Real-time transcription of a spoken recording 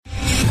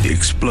The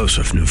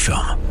explosive new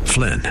film,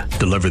 Flynn,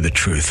 deliver the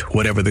truth,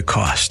 whatever the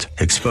cost,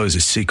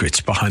 exposes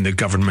secrets behind the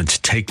government's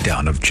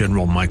takedown of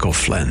General Michael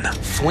Flynn.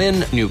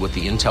 Flynn knew what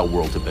the intel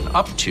world had been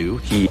up to.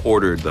 He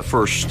ordered the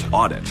first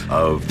audit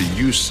of the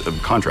use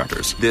of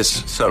contractors.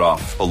 This set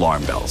off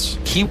alarm bells.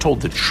 He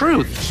told the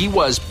truth. He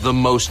was the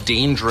most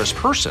dangerous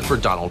person for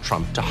Donald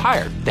Trump to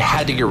hire. They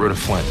had to get rid of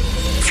Flynn.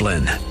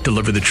 Flynn,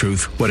 deliver the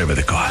truth, whatever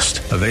the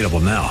cost. Available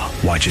now.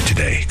 Watch it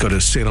today. Go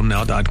to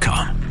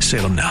salemnow.com.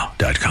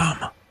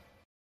 salemnow.com.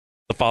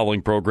 The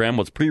following program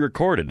was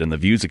pre-recorded, and the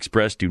views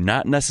expressed do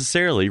not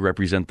necessarily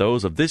represent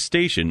those of this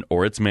station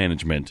or its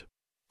management.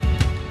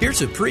 Here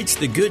to preach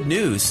the good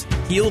news,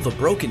 heal the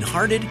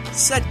brokenhearted,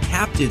 set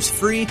captives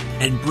free,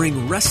 and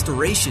bring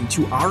restoration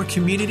to our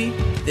community,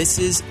 this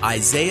is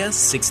Isaiah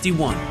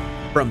 61.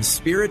 From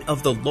Spirit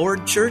of the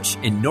Lord Church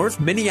in North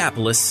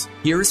Minneapolis,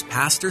 here's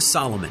Pastor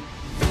Solomon.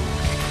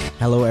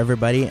 Hello,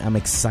 everybody. I'm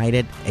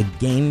excited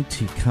again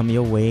to come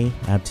your way,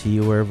 to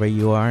you wherever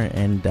you are,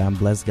 and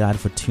bless God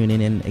for tuning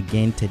in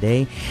again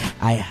today.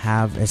 I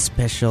have a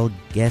special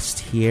guest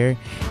here.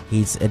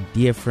 He's a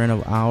dear friend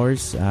of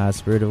ours.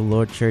 Spirit of the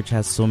Lord Church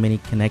has so many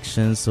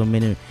connections, so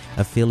many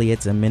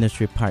affiliates and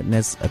ministry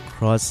partners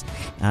across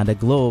the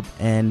globe,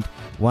 and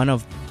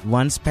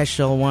one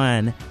special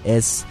one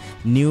is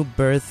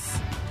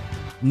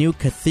New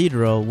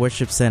Cathedral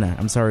Worship Center,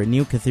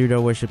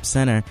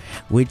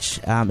 which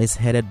is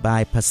headed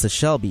by Pastor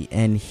Shelby,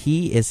 and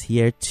he is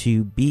here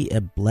to be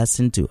a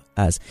blessing to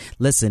us.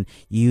 Listen,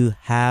 you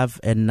have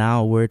a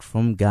now word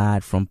from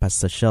God from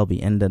Pastor Shelby,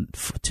 and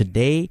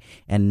today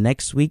and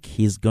next week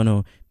he's going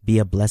to be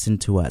a blessing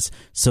to us.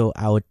 So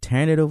I will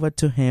turn it over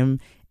to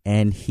him,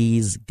 and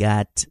he's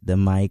got the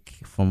mic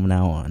from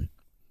now on.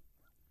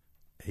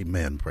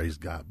 Amen. Praise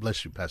God.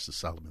 Bless you, Pastor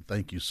Solomon.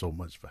 Thank you so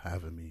much for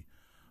having me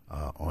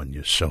on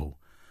your show.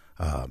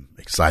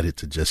 Excited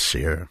to just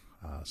share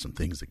some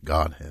things that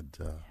God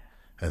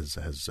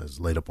has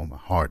laid up on my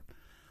heart.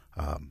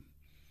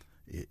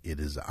 It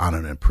is an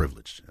honor and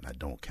privilege, and I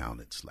don't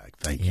count it slack.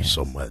 Thank you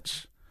so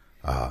much.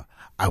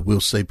 I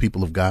will say,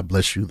 people of God,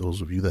 bless you,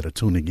 those of you that are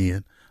tuning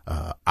in.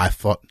 I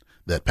thought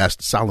that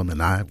Pastor Solomon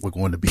and I were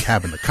going to be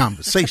having a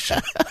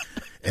conversation.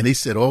 And he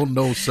said, "Oh,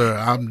 no, sir,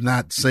 I'm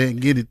not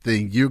saying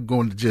anything. You're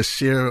going to just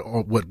share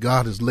what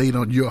God has laid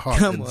on your heart."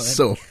 Come on.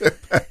 So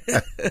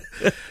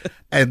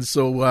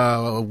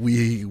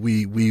we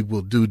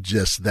will do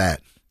just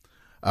that.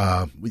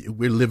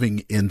 We're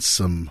living in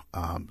some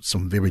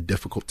very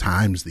difficult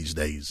times these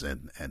days,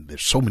 and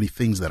there's so many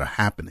things that are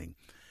happening.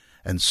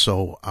 And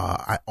so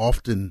I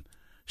often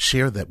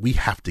share that we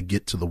have to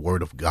get to the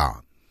Word of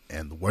God.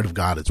 And the Word of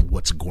God is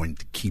what's going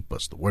to keep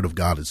us. The Word of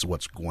God is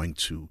what's going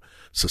to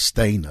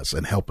sustain us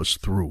and help us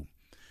through.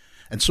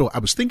 And so I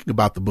was thinking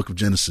about the book of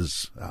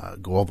Genesis,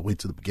 go all the way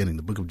to the beginning,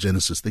 the book of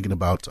Genesis, thinking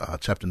about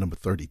chapter number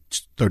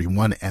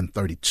 31 and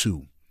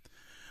 32,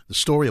 the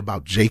story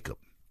about Jacob.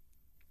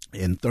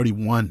 In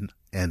 31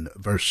 and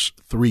verse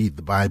 3,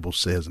 the Bible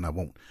says, and I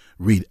won't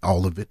read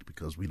all of it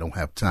because we don't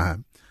have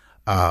time.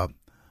 The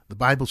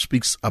Bible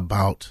speaks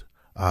about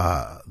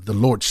the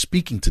Lord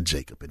speaking to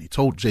Jacob, and he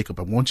told Jacob,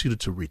 "I want you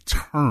to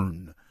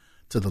return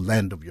to the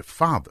land of your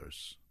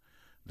fathers,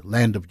 the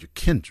land of your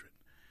kindred."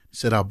 He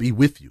said, "I'll be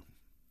with you."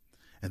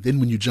 And then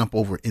when you jump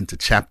over into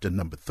chapter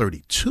number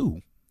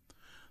 32,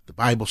 the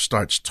Bible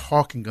starts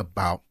talking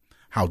about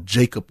how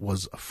Jacob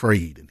was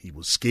afraid and he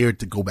was scared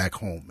to go back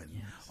home.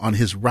 And on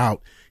his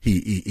route, he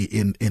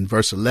in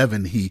verse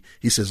 11, he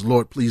says,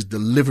 "Lord, please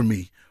deliver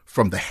me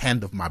from the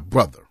hand of my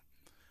brother."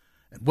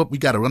 And what we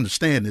got to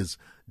understand is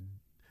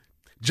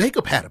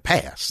Jacob had a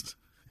past,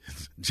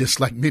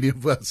 just like many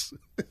of us.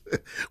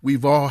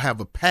 We've all have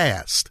a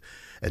past.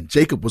 And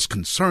Jacob was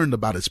concerned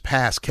about his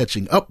past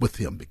catching up with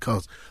him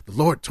because the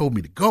Lord told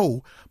me to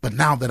go. But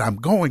now that I'm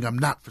going, I'm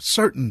not for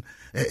certain.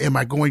 Am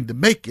I going to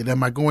make it?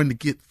 Am I going to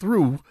get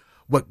through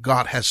what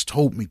God has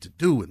told me to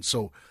do? And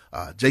so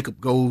Jacob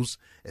goes,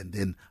 and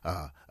then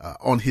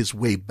on his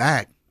way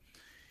back,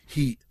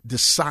 he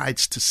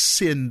decides to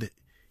send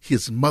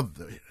his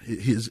mother,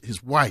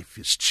 his wife,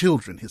 his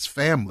children, his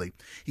family.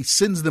 He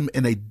sends them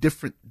in a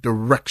different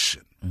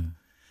direction.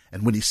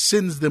 And when he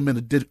sends them in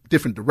a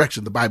different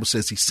direction, the Bible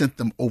says he sent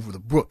them over the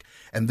brook.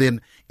 And then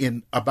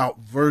in about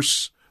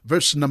verse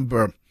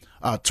number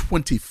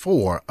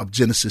 24 of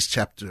Genesis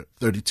chapter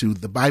 32,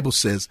 the Bible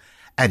says,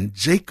 "And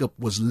Jacob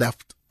was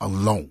left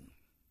alone.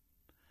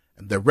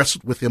 And there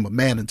wrestled with him a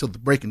man until the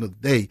breaking of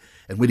the day.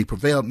 And when he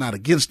prevailed not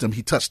against him,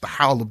 he touched the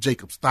howl of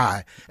Jacob's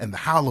thigh. And the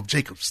howl of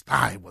Jacob's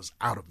thigh was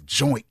out of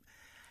joint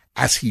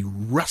as he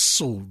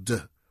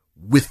wrestled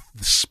with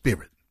the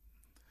Spirit.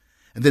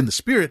 And then the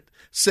Spirit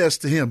says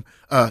to him,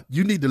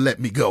 you need to let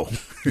me go."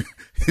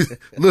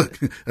 Look,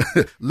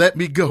 let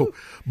me go.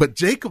 But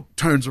Jacob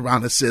turns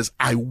around and says,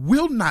 "I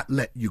will not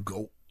let you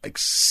go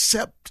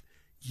except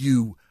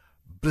you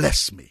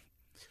bless me."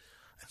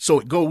 So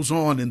it goes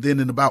on. And then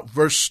in about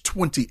verse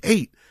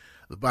 28,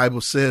 the Bible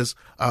says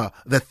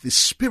that the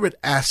Spirit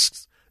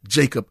asks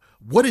Jacob,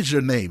 "What is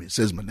your name?" He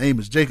says, "My name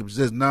is Jacob." He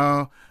says,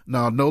 no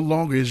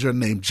longer is your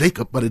name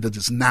Jacob, but it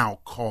is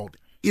now called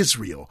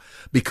Israel,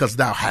 because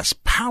thou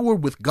hast power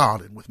with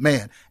God and with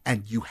man,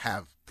 and you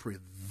have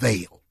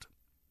prevailed.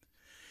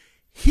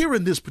 Here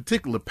in this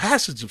particular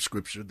passage of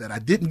scripture that I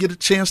didn't get a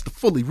chance to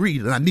fully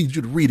read, and I need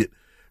you to read it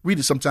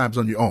sometimes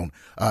on your own,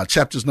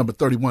 chapters number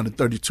 31 and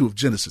 32 of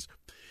Genesis.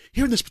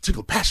 Here in this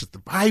particular passage, the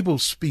Bible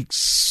speaks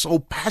so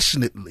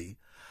passionately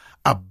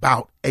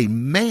about a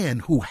man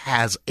who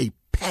has a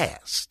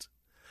past,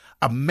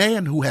 a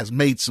man who has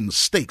made some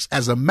mistakes.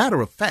 As a matter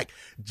of fact,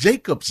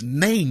 Jacob's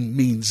name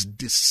means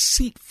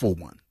deceitful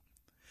one.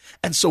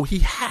 And so he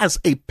has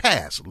a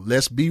past.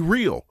 Let's be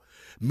real.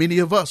 Many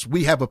of us,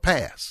 we have a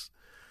past.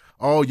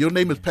 Oh, your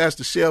name is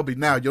Pastor Shelby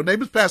now. Your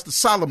name is Pastor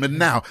Solomon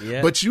now.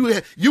 Yeah. But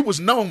you was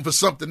known for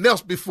something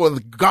else before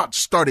God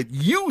started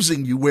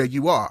using you where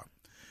you are.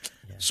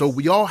 Yes. So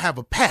we all have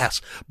a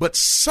past, but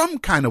some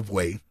kind of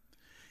way,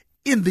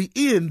 in the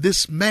end,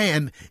 this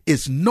man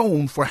is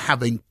known for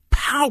having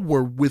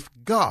power with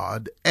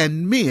God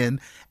and men,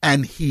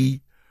 and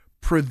he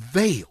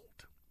prevailed.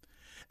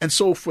 And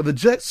so for the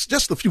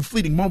just a few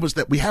fleeting moments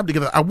that we have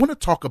together, I want to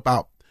talk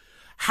about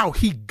how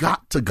he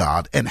got to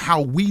God and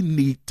how we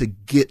need to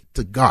get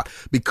to God,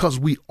 because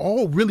we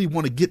all really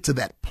want to get to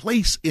that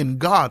place in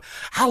God.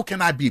 How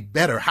can I be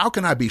better? How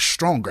can I be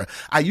stronger?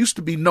 I used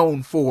to be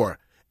known for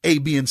A,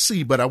 B, and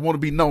C, but I want to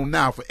be known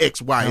now for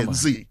X, Y, and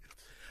Z.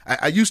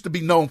 I used to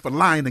be known for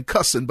lying and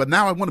cussing, but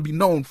now I want to be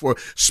known for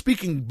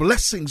speaking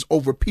blessings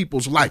over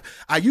people's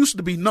life. I used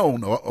to be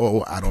known,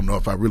 I don't know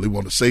if I really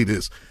want to say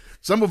this.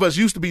 Some of us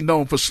used to be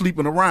known for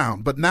sleeping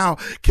around, but now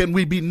can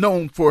we be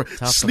known for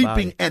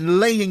sleeping and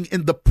laying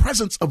in the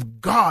presence of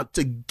God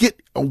to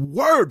get a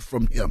word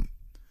from him?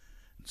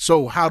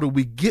 So how do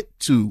we get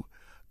to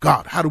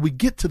God? How do we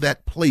get to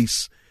that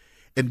place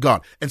in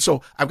God? And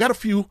so I've got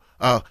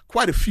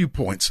quite a few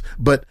points,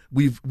 but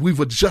we've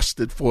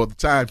adjusted for the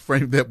time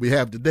frame that we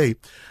have today.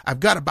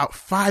 I've got about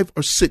 5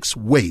 or 6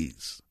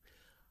 ways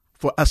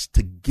for us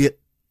to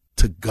get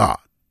to God,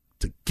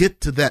 to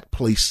get to that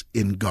place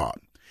in God.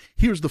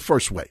 Here's the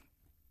first way.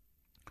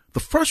 The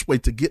first way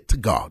to get to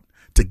God,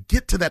 to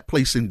get to that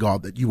place in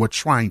God that you are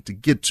trying to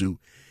get to,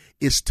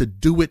 is to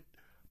do it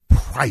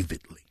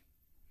privately.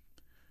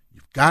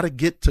 You've got to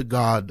get to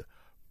God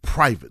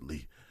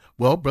privately.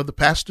 Well, Brother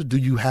Pastor, do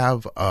you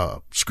have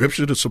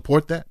scripture to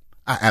support that?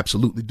 I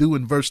absolutely do.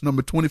 In verse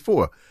number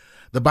 24,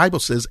 the Bible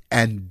says,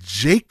 and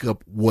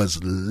Jacob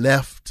was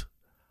left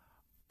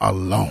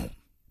alone.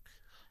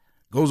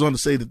 Goes on to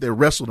say that there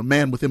wrestled a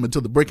man with him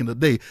until the breaking of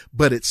the day,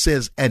 but it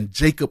says, and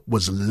Jacob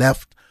was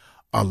left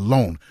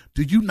alone.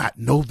 Do you not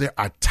know there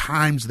are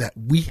times that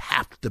we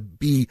have to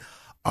be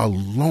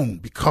alone?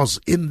 Because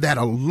in that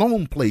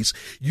alone place,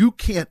 you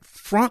can't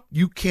front,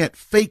 you can't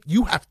fake,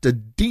 you have to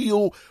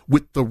deal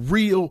with the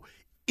real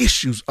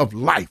issues of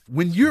life.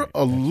 When you're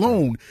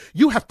alone,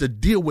 you have to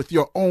deal with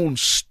your own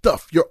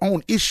stuff, your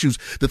own issues,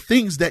 the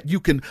things that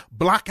you can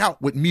block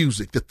out with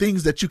music, the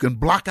things that you can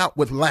block out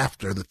with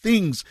laughter, the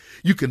things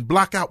you can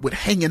block out with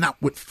hanging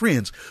out with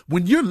friends.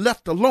 When you're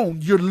left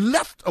alone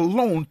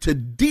to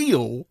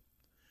deal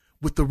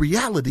with the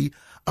reality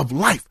of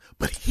life.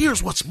 But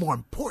here's what's more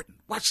important.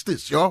 Watch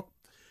this, y'all.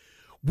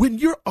 When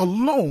you're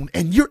alone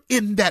and you're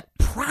in that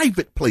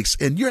private place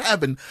and you're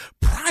having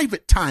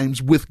private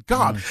times with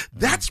God,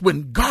 that's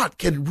when God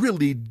can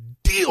really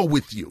deal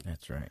with you.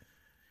 That's right.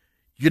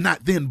 You're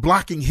not then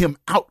blocking him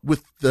out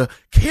with the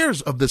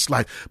cares of this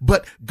life,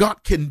 but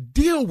God can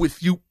deal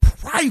with you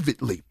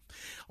privately.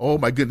 Oh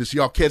my goodness,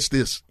 y'all catch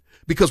this.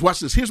 Because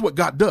watch this. Here's what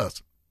God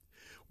does.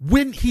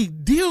 When he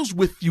deals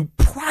with you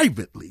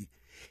privately,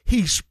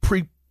 he's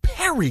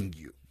preparing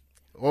you.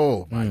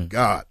 Oh my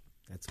God.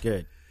 That's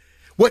good.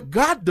 What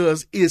God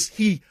does is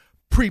he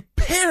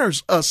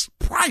prepares us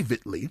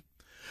privately,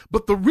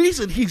 but the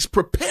reason he's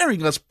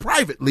preparing us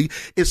privately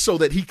is so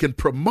that he can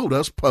promote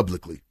us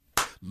publicly.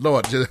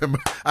 Lord,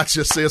 I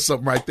just said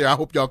something right there. I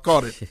hope y'all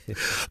caught it.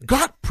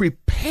 God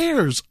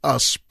prepares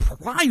us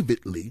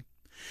privately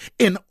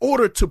in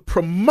order to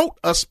promote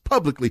us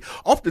publicly.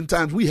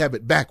 Oftentimes we have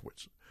it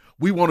backwards.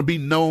 We want to be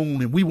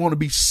known and we want to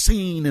be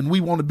seen and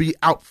we want to be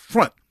out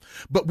front,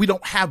 but we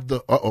don't have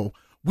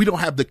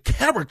the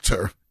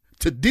character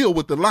to deal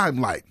with the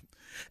limelight.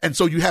 And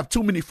so you have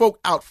too many folk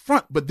out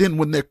front, but then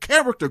when their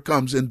character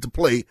comes into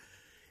play,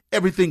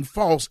 everything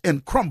falls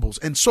and crumbles.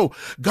 And so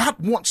God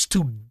wants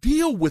to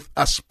deal with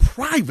us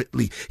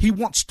privately. He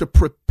wants to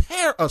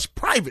prepare us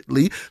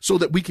privately so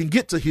that we can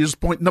get to his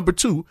point number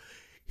 2.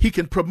 He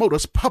can promote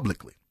us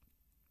publicly.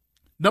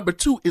 Number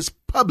 2 is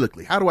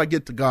publicly. How do I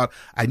get to God?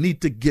 I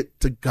need to get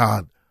to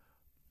God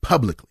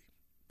publicly.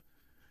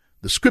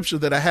 The scripture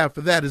that I have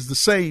for that is the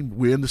same.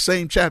 We're in the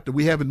same chapter.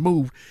 We haven't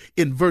moved.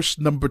 In verse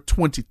number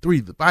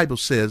 23, the Bible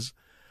says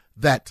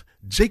that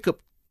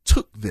Jacob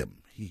took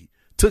them. He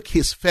took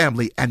his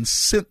family and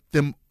sent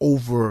them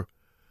over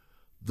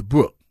the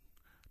brook.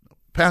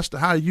 Pastor,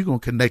 how are you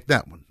going to connect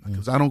that one?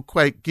 Because I don't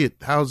quite get,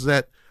 how's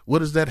that? What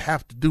does that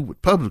have to do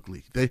with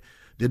publicly?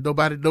 Did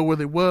nobody know where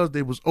they was?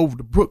 They was over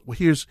the brook. Well,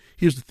 here's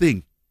the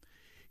thing.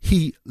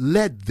 He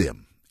led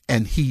them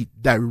and he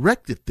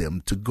directed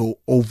them to go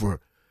over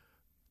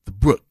the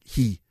brook.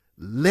 He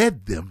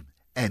led them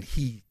and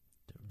he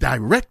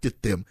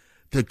directed them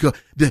to go.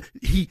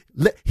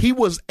 He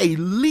was a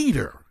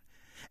leader.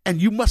 And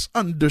you must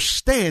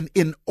understand,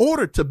 in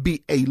order to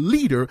be a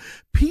leader,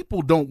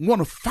 people don't want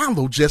to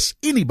follow just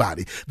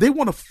anybody. They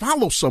want to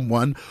follow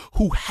someone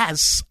who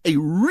has a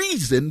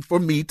reason for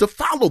me to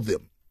follow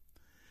them.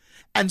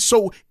 And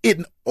so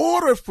in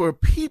order for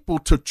people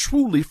to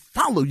truly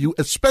follow you,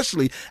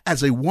 especially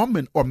as a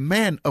woman or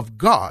man of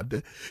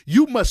God,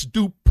 you must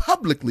do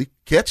publicly,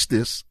 catch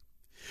this,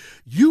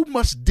 you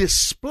must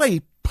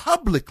display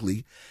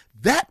publicly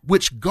that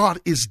which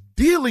God is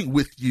dealing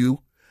with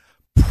you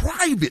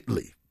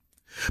privately.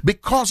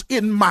 Because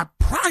in my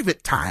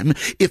private time,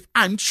 if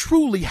I'm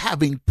truly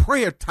having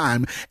prayer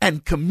time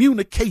and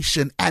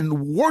communication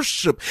and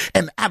worship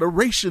and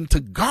adoration to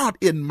God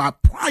in my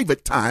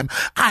private time,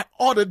 I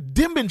ought to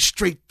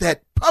demonstrate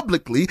that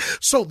publicly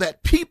so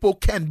that people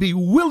can be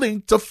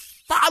willing to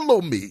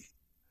follow me.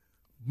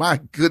 My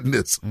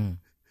goodness.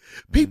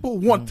 People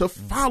want to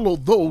follow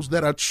those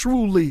that are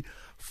truly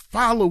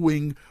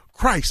following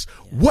Christ.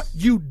 What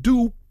you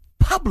do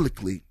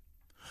publicly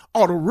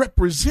ought to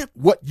represent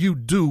what you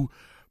do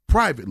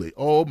privately.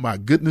 Oh my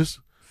goodness,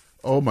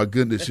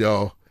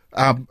 y'all.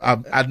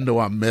 I know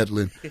I'm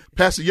meddling.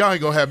 Pastor, y'all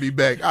ain't gonna have me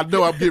back. I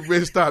know I'm getting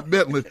ready to start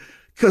meddling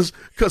because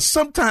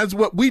sometimes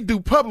what we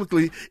do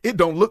publicly, it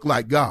don't look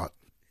like God.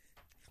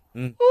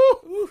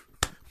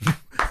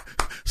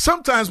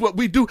 Sometimes what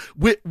we do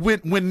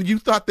when you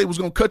thought they was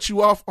going to cut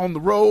you off on the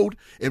road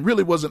and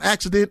really was an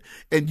accident,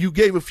 and you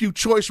gave a few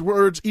choice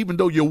words, even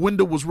though your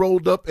window was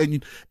rolled up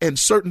and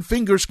certain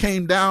fingers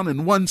came down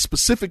and one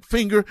specific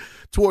finger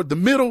toward the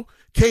middle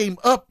came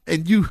up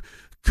and you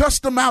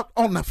cussed them out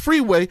on the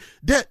freeway,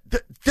 that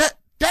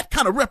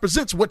kind of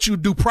represents what you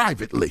do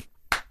privately.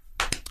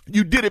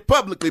 You did it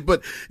publicly,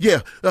 but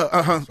yeah.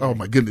 Oh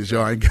my goodness,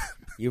 y'all.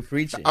 You're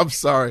preaching. I'm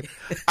sorry.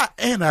 I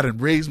didn't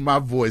raise my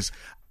voice.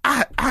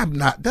 I'm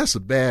not, that's a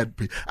bad,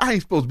 I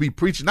ain't supposed to be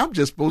preaching. I'm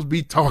just supposed to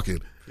be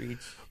talking. Preach.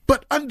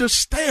 But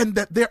understand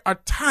that there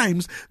are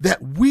times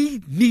that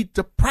we need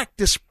to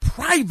practice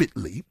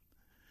privately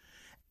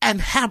and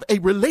have a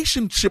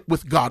relationship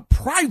with God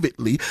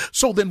privately.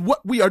 So then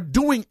what we are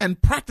doing and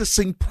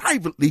practicing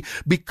privately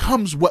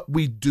becomes what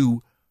we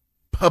do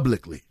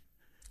publicly.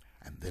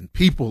 And then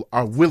people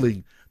are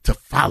willing to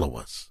follow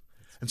us.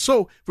 And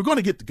so if we're going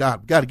to get to God,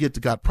 we've got to get to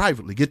God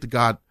privately, get to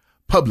God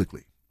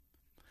publicly.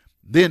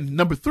 Then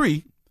number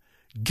 3,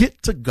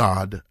 get to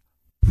God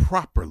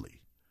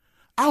properly.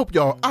 I hope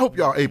y'all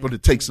are able to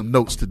take some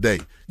notes today.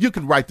 You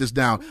can write this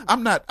down.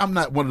 I'm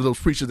not one of those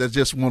preachers that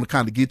just want to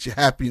kind of get you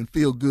happy and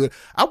feel good.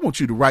 I want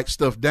you to write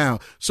stuff down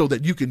so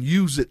that you can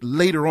use it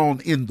later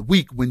on in the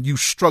week when you're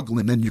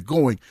struggling and you're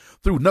going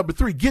through. Number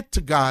 3, get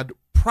to God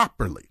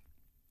properly.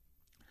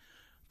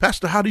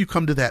 Pastor, how do you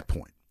come to that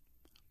point?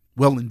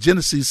 Well, in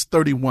Genesis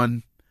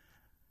 31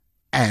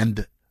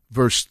 and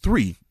verse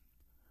 3,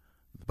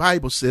 the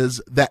Bible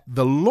says that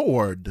the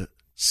Lord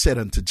said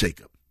unto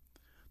Jacob,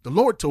 the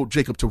Lord told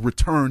Jacob to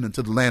return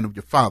unto the land of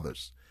your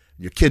fathers,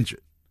 your kindred.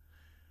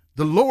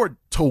 The Lord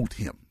told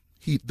him.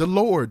 The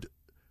Lord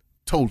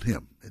told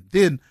him. And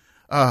then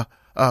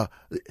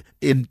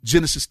in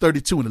Genesis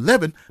 32 and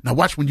 11, now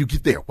watch when you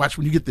get there. Watch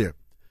when you get there.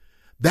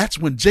 That's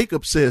when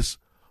Jacob says,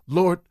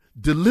 Lord,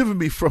 deliver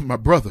me from my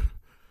brother.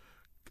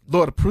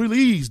 Lord,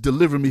 please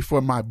deliver me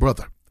from my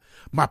brother.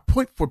 My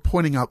point for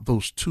pointing out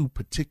those two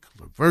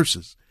particular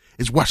verses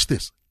is, watch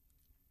this.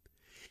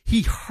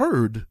 He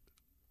heard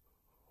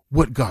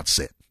what God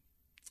said.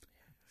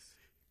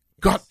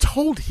 God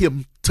told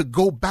him to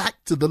go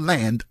back to the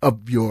land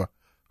of your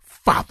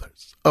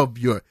fathers, of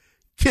your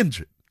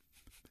kindred.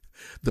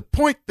 The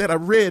point that I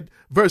read,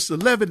 verse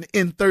 11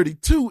 in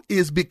 32,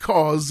 is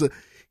because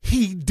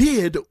he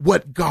did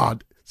what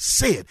God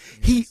said.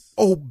 He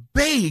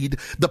obeyed.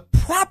 The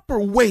proper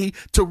way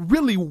to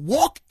really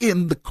walk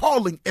in the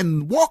calling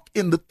and walk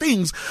in the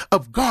things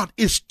of God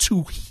is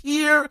to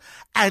hear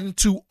and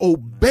to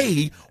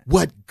obey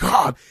what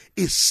God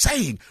is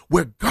saying,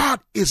 where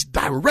God is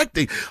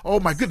directing. Oh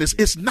my goodness.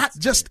 It's not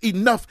just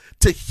enough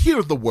to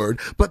hear the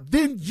word, but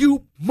then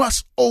you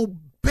must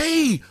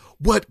obey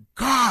what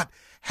God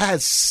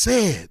has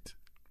said.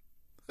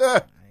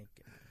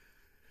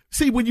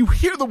 See, when you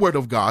hear the word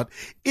of God,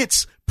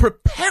 it's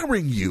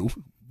preparing you,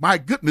 my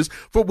goodness,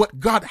 for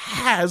what God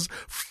has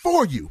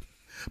for you.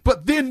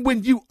 But then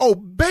when you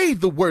obey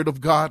the word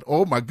of God,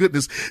 oh my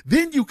goodness,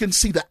 then you can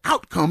see the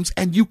outcomes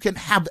and you can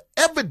have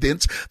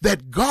evidence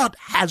that God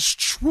has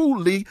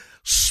truly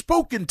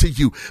spoken to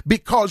you,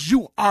 because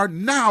you are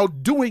now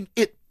doing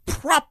it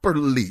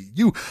properly.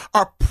 You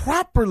are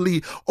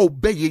properly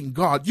obeying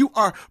God. You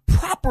are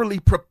properly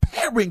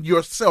preparing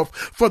yourself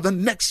for the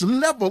next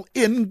level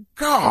in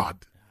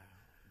God.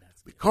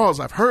 Because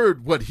I've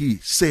heard what he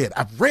said,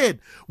 I've read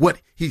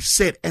what he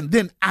said, and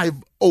then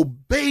I've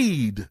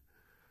obeyed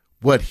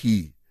what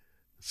he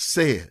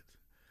said.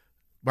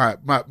 My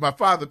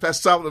father,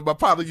 Pastor Solomon, my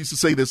father used to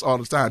say this all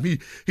the time. He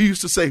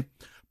used to say,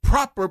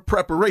 proper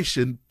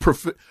preparation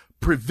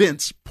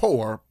prevents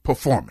poor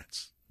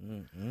performance.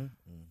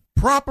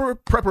 Proper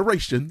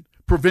preparation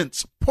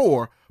prevents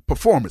poor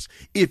performance.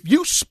 If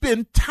you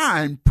spend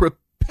time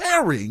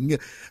preparing,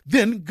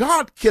 then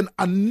God can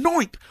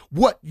anoint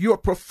what your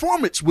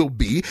performance will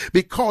be,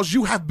 because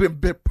you have been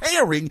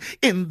preparing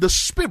in the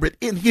Spirit,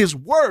 in His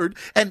Word,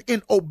 and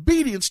in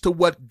obedience to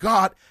what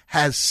God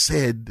has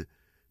said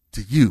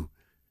to you.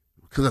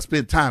 Because I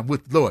spend time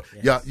with the Lord.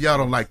 Yes. Y'all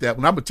don't like that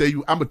one. I'm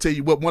gonna tell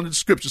you what one of the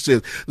scriptures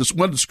says.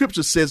 One of the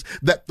scriptures says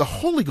that the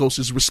Holy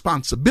Ghost's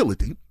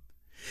responsibility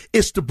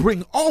is to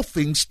bring all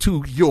things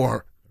to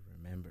your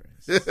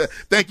remembrance.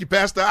 Thank you,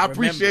 Pastor. I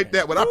appreciate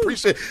that one. I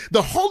appreciate it.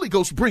 The Holy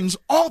Ghost brings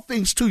all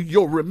things to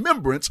your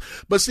remembrance.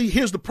 But see,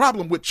 here's the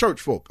problem with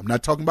church folk. I'm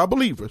not talking about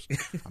believers.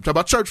 I'm talking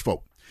about church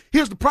folk.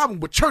 Here's the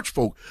problem with church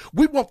folk.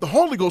 We want the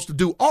Holy Ghost to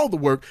do all the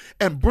work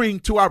and bring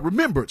to our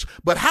remembrance.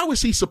 But how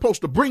is He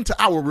supposed to bring to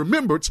our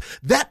remembrance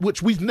that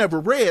which we've never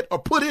read or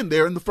put in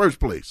there in the first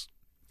place?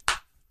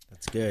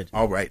 That's good.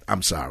 All right.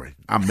 I'm sorry.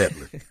 I'm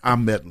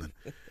meddling.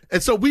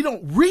 And so we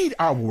don't read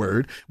our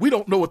word. We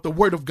don't know what the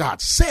word of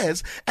God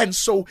says. And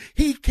so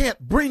He can't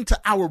bring to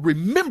our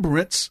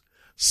remembrance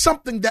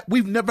something that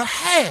we've never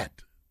had.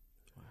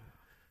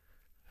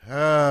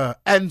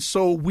 And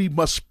so we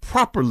must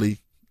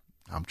properly,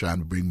 I'm trying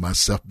to bring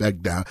myself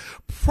back down,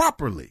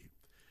 properly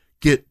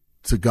get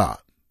to God.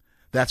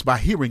 That's by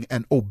hearing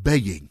and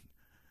obeying,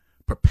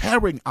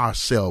 preparing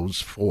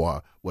ourselves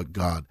for what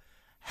God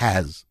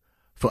has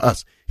for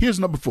us. Here's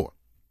number 4.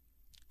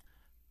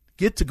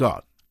 Get to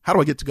God. How do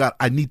I get to God?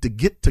 I need to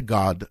get to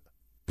God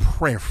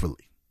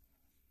prayerfully.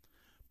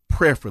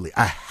 Prayerfully.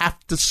 I have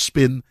to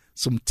spend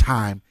some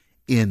time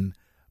in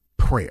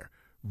prayer.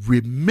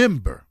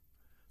 Remember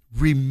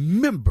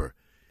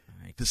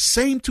the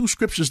same 2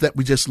 scriptures that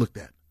we just looked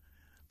at,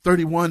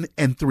 31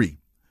 and 3.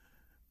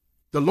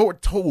 The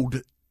Lord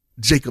told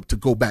Jacob to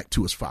go back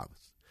to his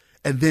fathers.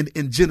 And then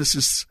in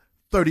Genesis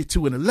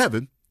 32 and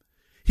 11,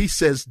 He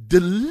says,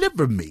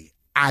 deliver me,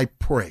 I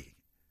pray.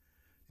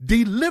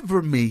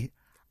 Deliver me,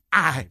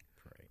 I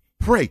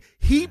pray.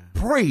 He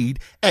prayed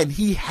and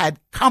he had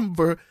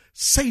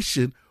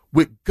conversation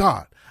with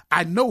God.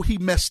 I know he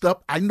messed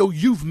up. I know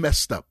you've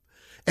messed up.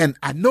 And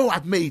I know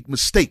I've made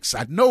mistakes.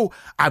 I know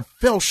I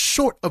fell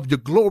short of your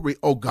glory,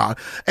 oh God,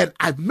 and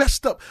I've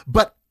messed up,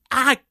 but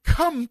I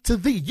come to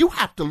thee. You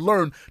have to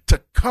learn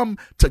to come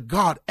to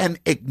God and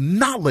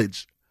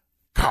acknowledge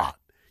God.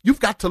 You've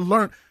got to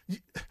learn.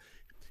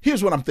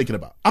 Here's what I'm thinking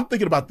about. I'm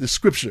thinking about this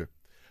scripture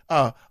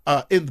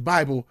in the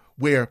Bible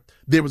where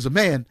there was a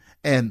man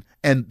and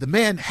the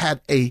man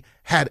had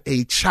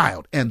a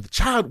child, and the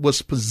child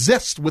was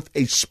possessed with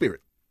a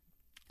spirit.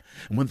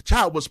 And when the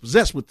child was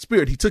possessed with the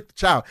spirit, he took the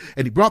child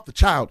and he brought the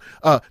child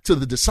to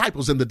the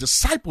disciples, and the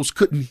disciples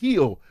couldn't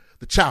heal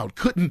the child,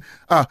 couldn't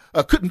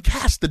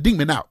cast the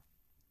demon out.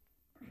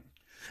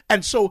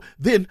 And so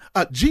then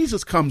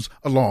Jesus comes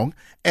along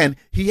and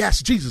he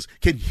asks Jesus,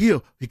 can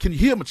you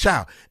heal my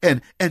child?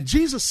 And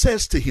Jesus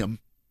says to him,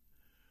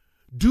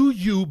 do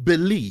you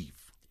believe?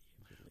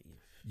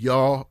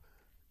 Y'all,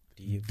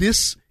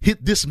 this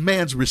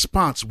man's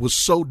response was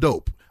so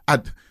dope.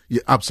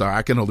 I'm sorry,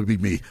 I can only be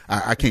me.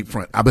 I can't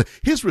front. But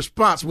his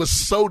response was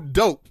so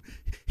dope.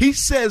 He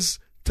says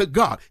to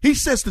God, he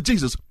says to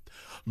Jesus,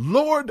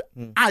 Lord,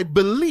 I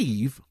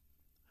believe,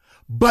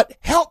 but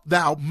help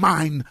thou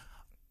mine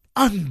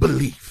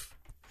unbelief.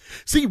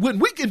 See, when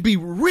we can be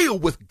real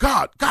with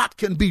God, God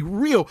can be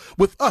real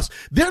with us.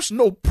 There's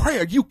no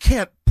prayer you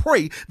can't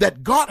pray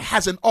that God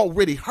hasn't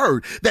already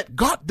heard, that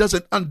God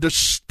doesn't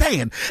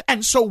understand.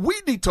 And so we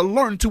need to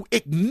learn to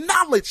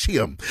acknowledge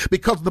him,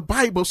 because the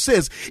Bible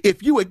says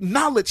if you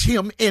acknowledge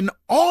him in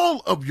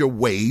all of your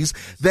ways,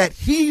 that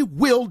he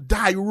will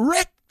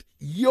direct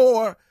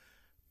your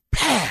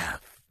path.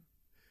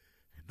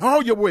 In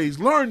all your ways,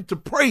 learn to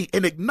pray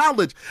and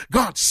acknowledge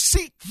God.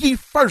 Seek ye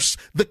first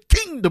the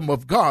kingdom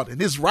of God and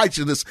his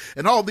righteousness,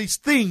 and all these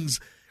things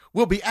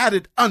will be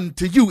added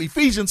unto you.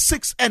 Ephesians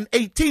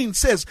 6:18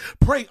 says,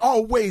 pray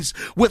always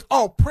with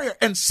all prayer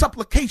and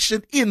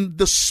supplication in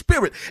the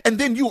Spirit. And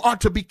then you are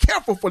to be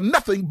careful for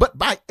nothing, but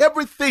by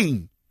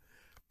everything,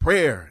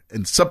 prayer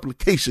and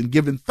supplication,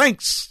 giving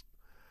thanks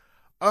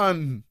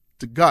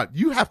unto God.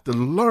 You have to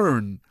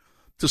learn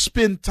to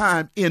spend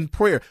time in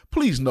prayer.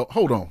 Please no,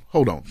 hold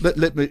on.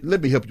 Let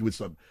me help you with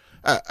something.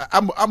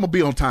 I'm gonna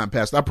be on time,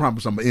 Pastor. I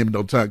promise I'm gonna end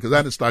on time, because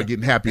I didn't start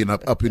getting happy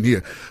enough up in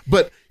here.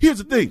 But here's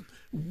the thing.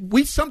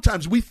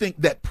 Sometimes we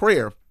think that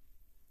prayer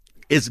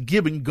is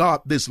giving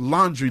God this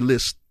laundry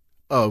list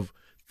of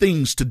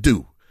things to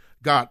do.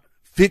 God,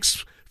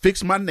 fix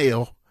my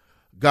nail.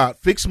 God,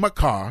 fix my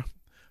car.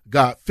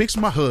 God, fix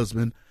my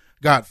husband.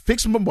 God,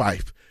 fix my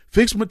wife.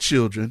 Fix my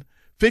children.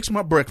 Fix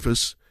my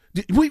breakfast.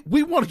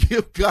 We want to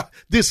give God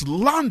this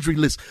laundry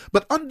list,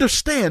 but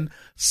understand,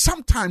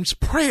 sometimes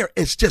prayer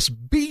is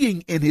just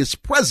being in his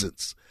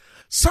presence.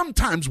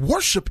 Sometimes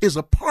worship is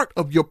a part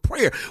of your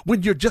prayer,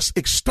 when you're just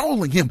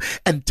extolling him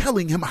and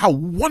telling him how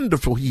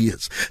wonderful he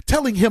is,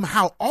 telling him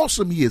how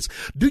awesome he is.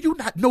 Do you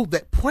not know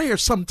that prayer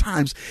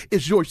sometimes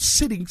is your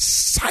sitting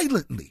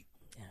silently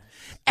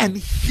and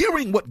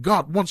hearing what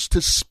God wants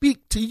to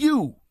speak to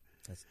you?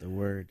 That's the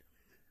word.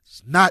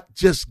 It's not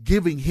just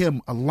giving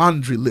him a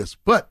laundry list,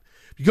 but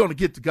if you're going to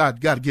get to God, you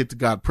got to get to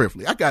God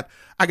prayerfully. I got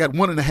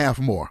 1.5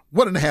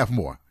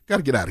 more. Got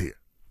to get out of here.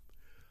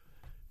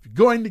 If you're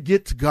going to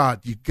get to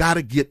God, you got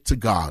to get to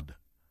God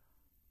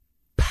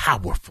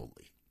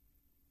powerfully.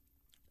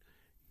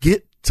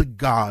 Get to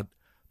God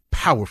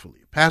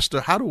powerfully.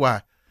 Pastor, how do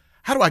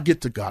I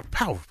get to God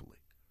powerfully?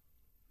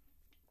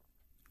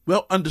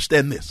 Well,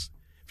 understand this.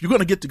 If you're going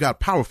to get to God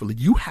powerfully,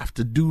 you have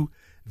to do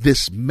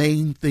this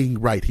main thing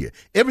right here.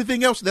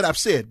 Everything else that I've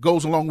said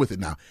goes along with it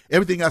now.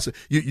 Everything I said,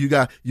 you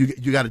got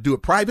to do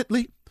it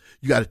privately.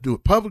 You got to do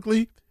it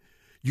publicly.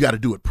 You got to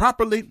do it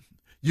properly.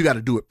 You got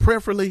to do it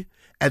prayerfully.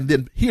 And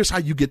then here's how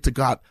you get to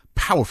God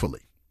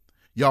powerfully.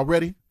 Y'all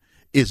ready?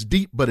 It's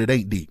deep, but it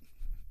ain't deep.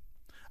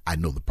 I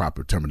know the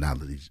proper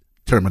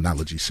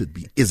terminology should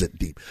be isn't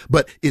deep,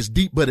 but it's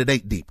deep, but it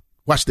ain't deep.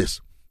 Watch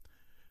this.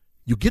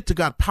 You get to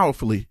God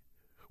powerfully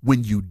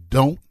when you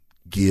don't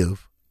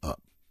give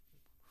up.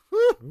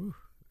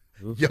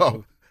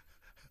 Yo,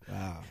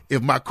 wow.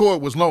 If my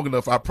cord was long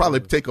enough, I'd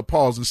probably take a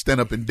pause and stand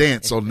up and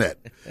dance on that.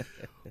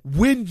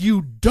 When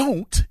you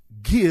don't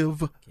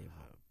give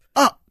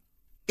up.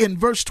 In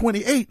verse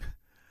 28,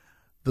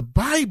 the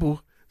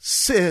Bible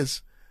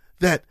says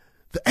that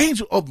the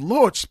angel of the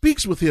Lord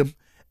speaks with him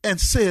and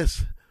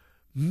says,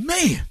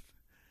 man,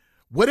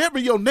 whatever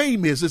your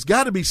name is, it's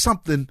got to be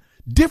something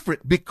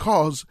different,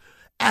 because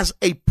as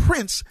a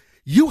prince,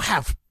 you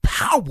have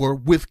power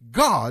with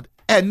God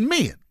and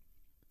men.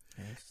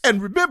 Yes.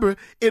 And remember,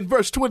 in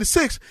verse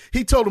 26,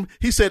 he told him,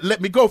 he said,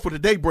 let me go for the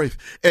daybreak.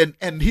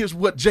 And here's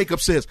what Jacob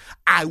says: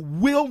 I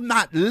will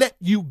not let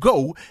you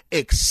go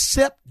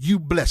except you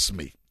bless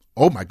me.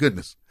 Oh my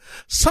goodness.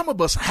 Some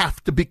of us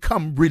have to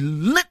become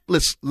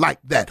relentless like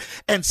that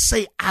and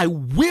say, I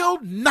will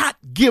not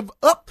give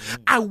up.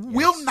 I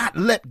will not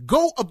let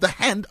go of the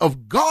hand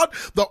of God.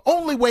 The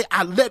only way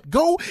I let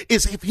go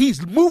is if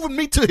he's moving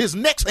me to his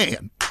next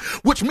hand,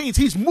 which means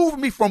he's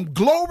moving me from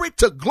glory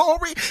to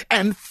glory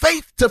and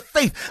faith to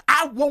faith.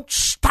 I won't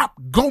stop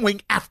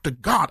going after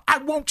God. I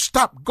won't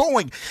stop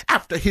going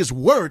after his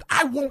word.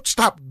 I won't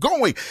stop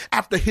going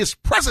after his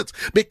presence,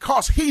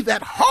 because he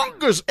that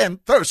hungers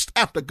and thirsts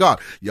after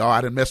God. Y'all, I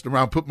done messed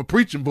around, put my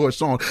preaching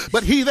voice on,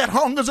 but he that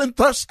hungers and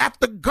thirsts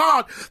after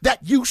God, that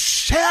you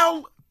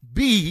shall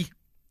be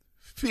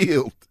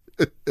filled.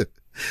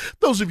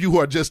 Those of you who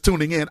are just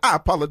tuning in, I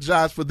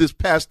apologize for this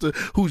pastor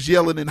who's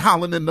yelling and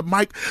hollering in the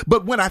mic.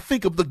 But when I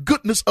think of the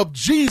goodness of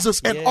Jesus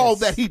and all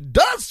that he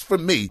does for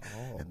me,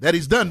 and that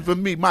he's done for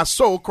me, my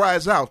soul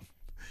cries out.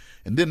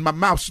 And then my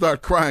mouth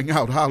starts crying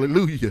out,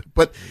 hallelujah.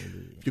 But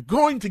if you're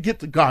going to get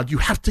to God, you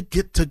have to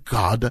get to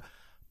God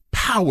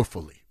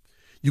powerfully.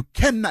 You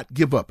cannot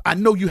give up. I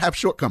know you have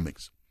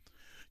shortcomings.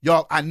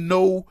 Y'all, I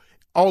know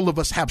all of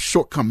us have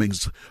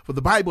shortcomings. For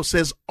the Bible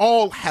says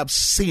all have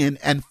sinned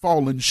and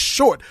fallen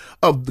short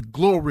of the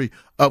glory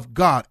of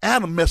God.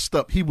 Adam messed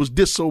up. He was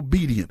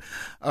disobedient.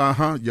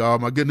 Y'all,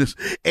 my goodness.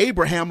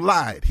 Abraham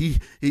lied.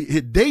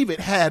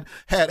 David had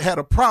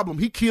a problem.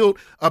 He killed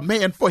a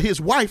man for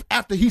his wife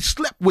after he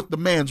slept with the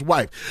man's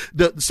wife.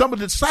 Some of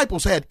the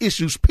disciples had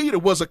issues. Peter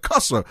was a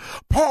cusser.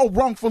 Paul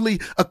wrongfully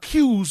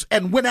accused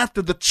and went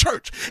after the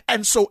church.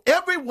 And so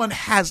everyone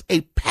has a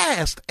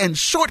past and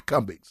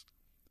shortcomings.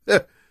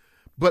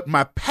 But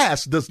my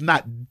past does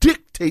not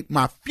dictate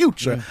my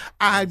future.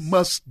 I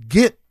must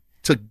get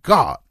to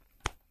God.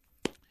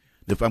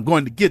 If I'm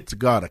going to get to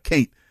God, I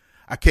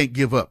can't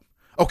give up.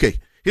 Okay,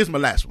 here's my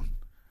last one.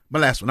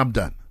 I'm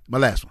done. My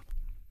last one.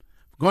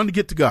 I'm going to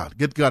get to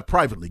God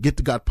privately, get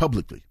to God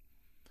publicly,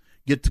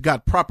 get to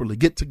God properly,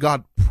 get to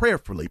God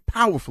prayerfully,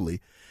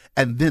 powerfully.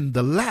 And then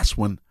the last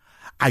one,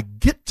 I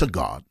get to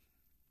God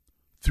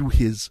through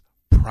his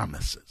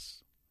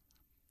promises.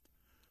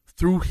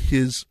 Through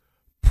his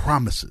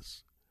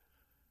promises.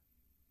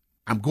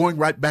 I'm going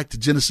right back to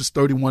Genesis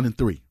 31:3.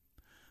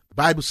 The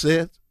Bible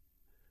says,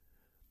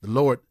 the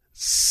Lord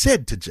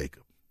said to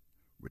Jacob,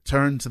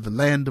 return to the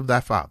land of thy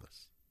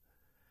fathers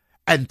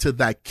and to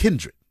thy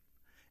kindred.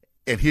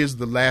 And here's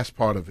the last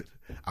part of it.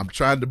 I'm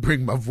trying to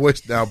bring my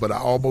voice down, but I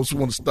almost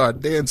want to start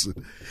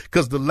dancing,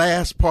 because the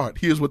last part,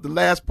 here's what the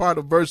last part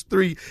of verse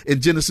 3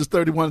 in Genesis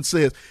 31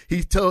 says.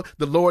 The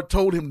Lord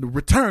told him to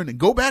return and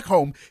go back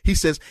home. He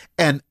says,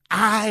 and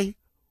I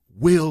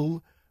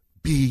will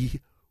be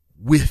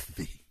with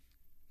thee.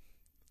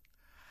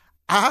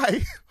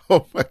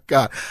 Oh my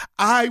God,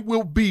 I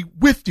will be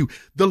with you.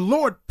 The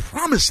Lord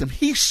promised him.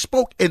 He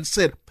spoke and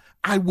said,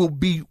 I will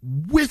be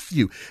with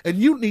you. And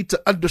you need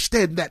to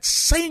understand that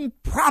same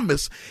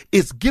promise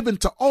is given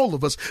to all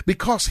of us,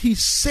 because he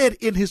said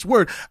in his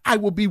word, I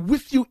will be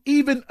with you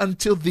even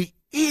until the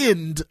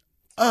end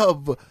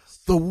of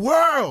the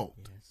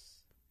world.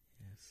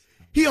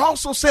 He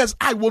also says,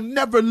 I will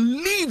never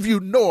leave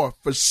you nor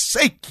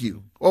forsake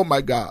you. Oh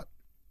my God.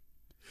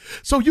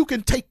 So you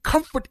can take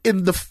comfort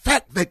in the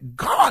fact that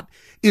God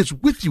is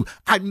with you.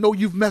 I know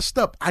you've messed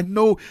up. I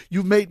know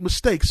you've made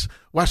mistakes.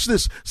 Watch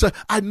this. So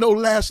I know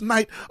last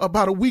night,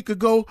 about a week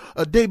ago,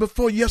 a day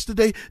before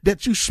yesterday,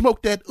 that you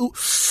smoked that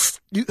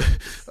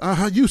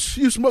you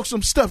smoked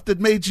some stuff that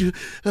made you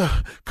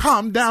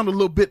calm down a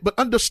little bit, but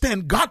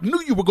understand God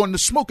knew you were going to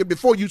smoke it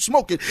before you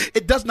smoke it.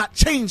 It does not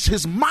change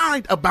his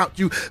mind about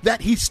you,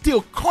 that he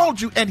still called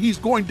you and he's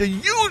going to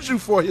use you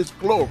for his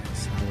glory.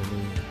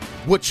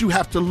 What you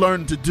have to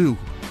learn to do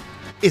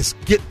is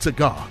get to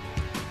God.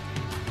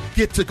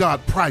 Get to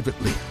God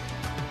privately.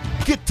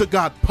 Get to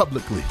God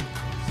publicly.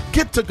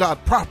 Get to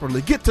God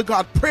properly. Get to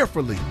God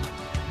prayerfully.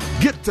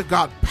 Get to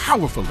God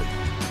powerfully.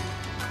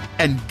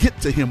 And get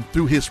to him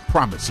through his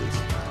promises,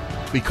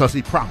 because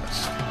he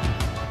promised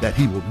that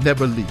he will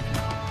never leave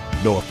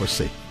you nor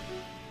forsake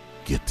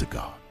you. Get to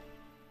God.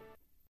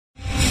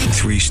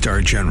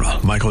 3-star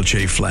General Michael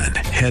J. Flynn,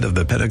 head of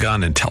the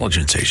Pentagon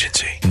Intelligence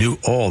Agency, knew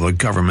all the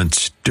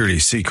government's dirty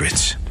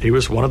secrets. He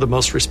was one of the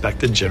most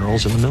respected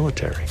generals in the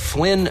military.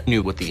 Flynn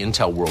knew what the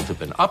intel world had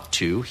been up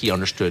to. He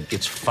understood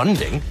its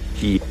funding.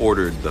 He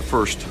ordered the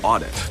first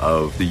audit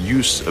of the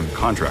use of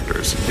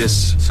contractors.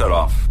 This set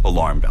off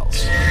alarm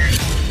bells.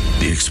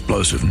 The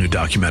explosive new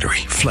documentary,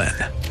 Flynn,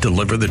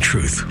 Deliver the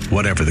Truth,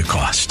 Whatever the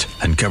Cost,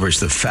 uncovers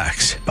the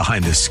facts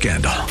behind this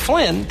scandal.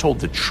 Flynn told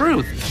the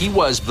truth. He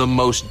was the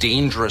most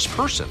dangerous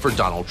person for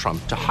Donald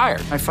Trump to hire.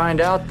 I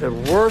find out the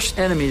worst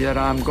enemy that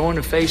I'm going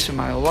to face in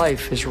my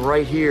life is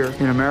right here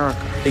in America.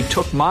 They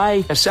took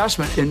my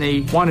assessment and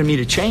they wanted me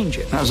to change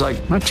it. And I was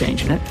like, I'm not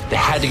changing it. They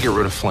had to get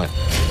rid of Flynn.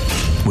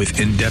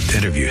 With in-depth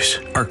interviews,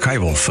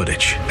 archival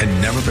footage,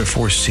 and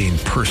never-before-seen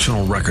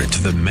personal records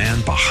of the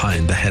man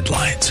behind the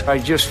headlines. I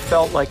just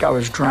felt like I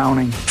was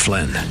drowning.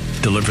 Flynn,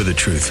 Deliver the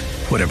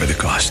Truth, Whatever the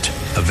Cost.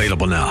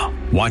 Available now.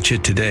 Watch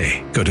it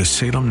today. Go to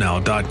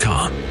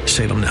salemnow.com.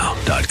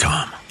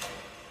 salemnow.com.